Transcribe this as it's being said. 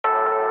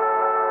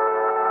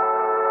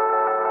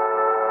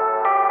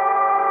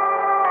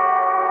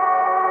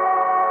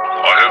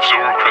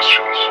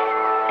Christians.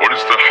 What is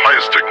the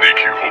highest technique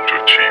you hope to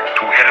achieve?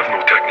 To have no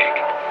technique.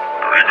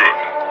 Very good.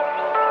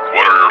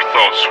 What are your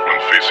thoughts when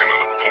facing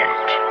an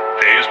opponent?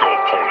 There is no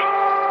opponent.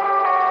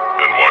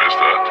 And why is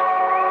that?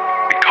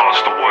 Because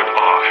the word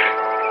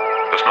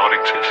I does not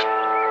exist.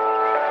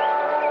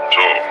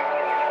 So,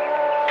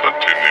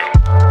 continue.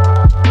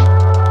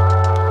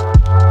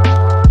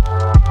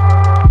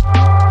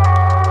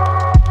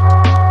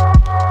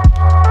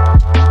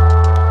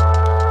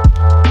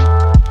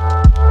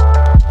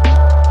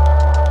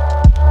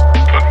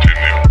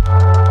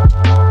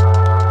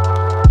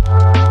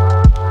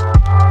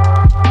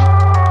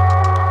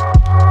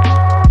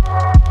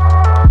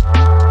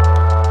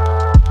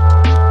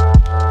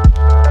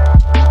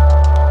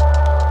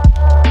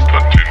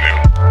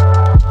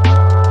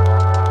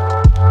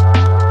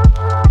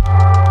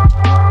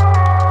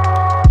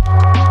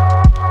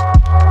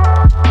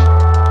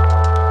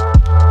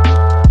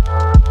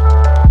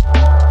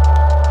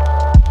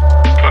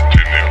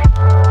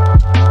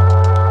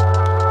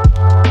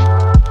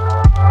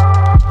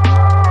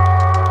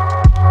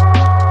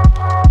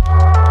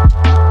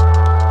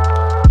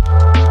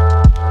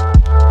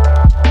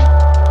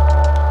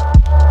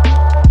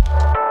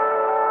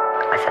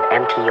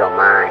 Empty your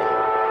mind.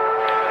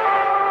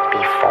 Be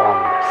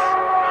formless.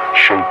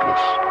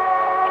 Shapeless,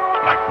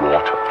 like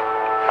water.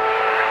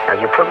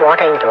 Now you put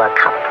water into a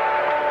cup.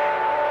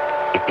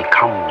 It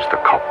becomes the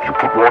cup. You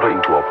put water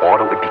into a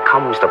bottle, it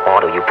Becomes the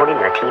bottle. You put in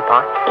a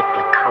teapot, it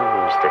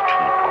becomes the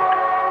teapot.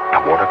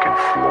 Now water can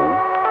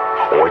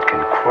flow or it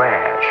can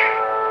crash.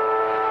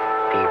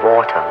 Be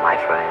water, my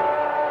friend.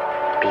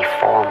 Be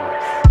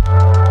formless.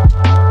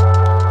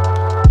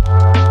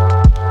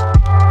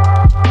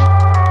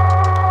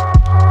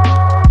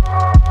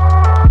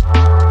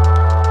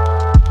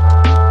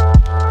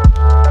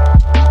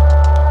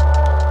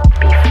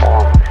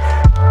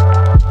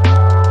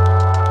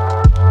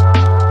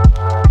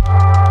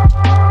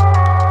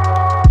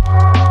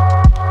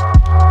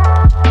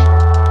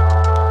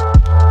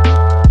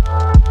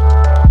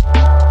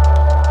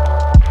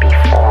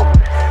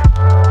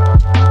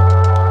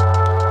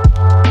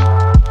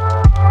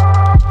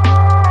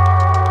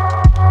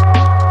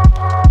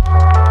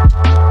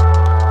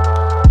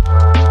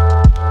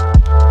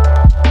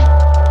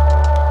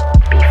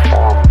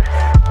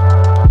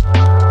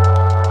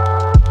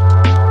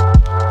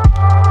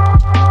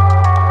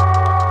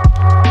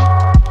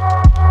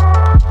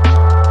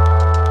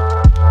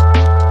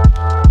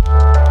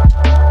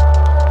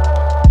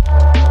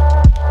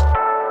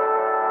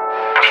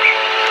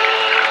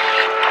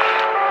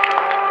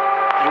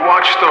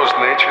 Watch those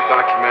nature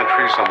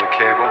documentaries on the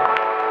cable.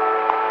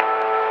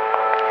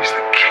 He's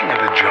the king of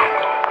the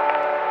jungle.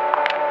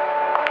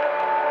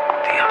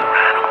 The other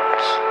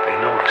animals, they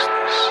notice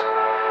this,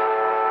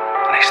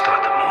 and they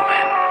start to move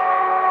in.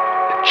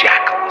 The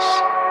jackals,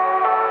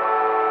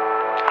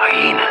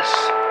 hyenas,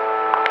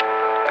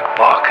 they're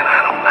barking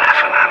at him,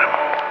 laughing at him.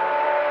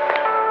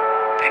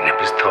 They nip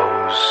his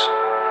toes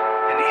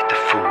and eat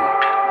the food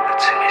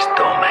that's in his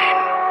domain.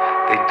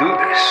 They do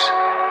this,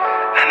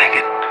 and they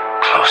get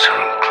closer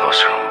and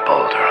closer and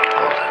bolder and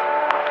bolder.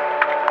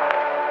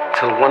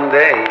 Till one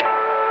day,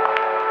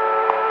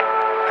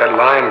 that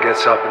lion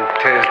gets up and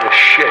tears the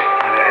shit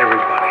out of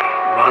everybody,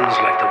 runs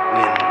like the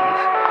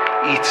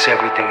wind, eats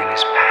everything in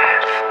his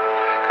path.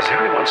 Because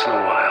every once in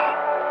a while,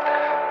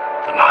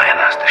 the lion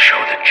has to show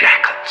the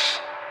jackals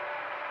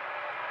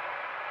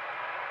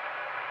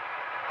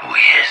who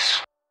he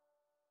is.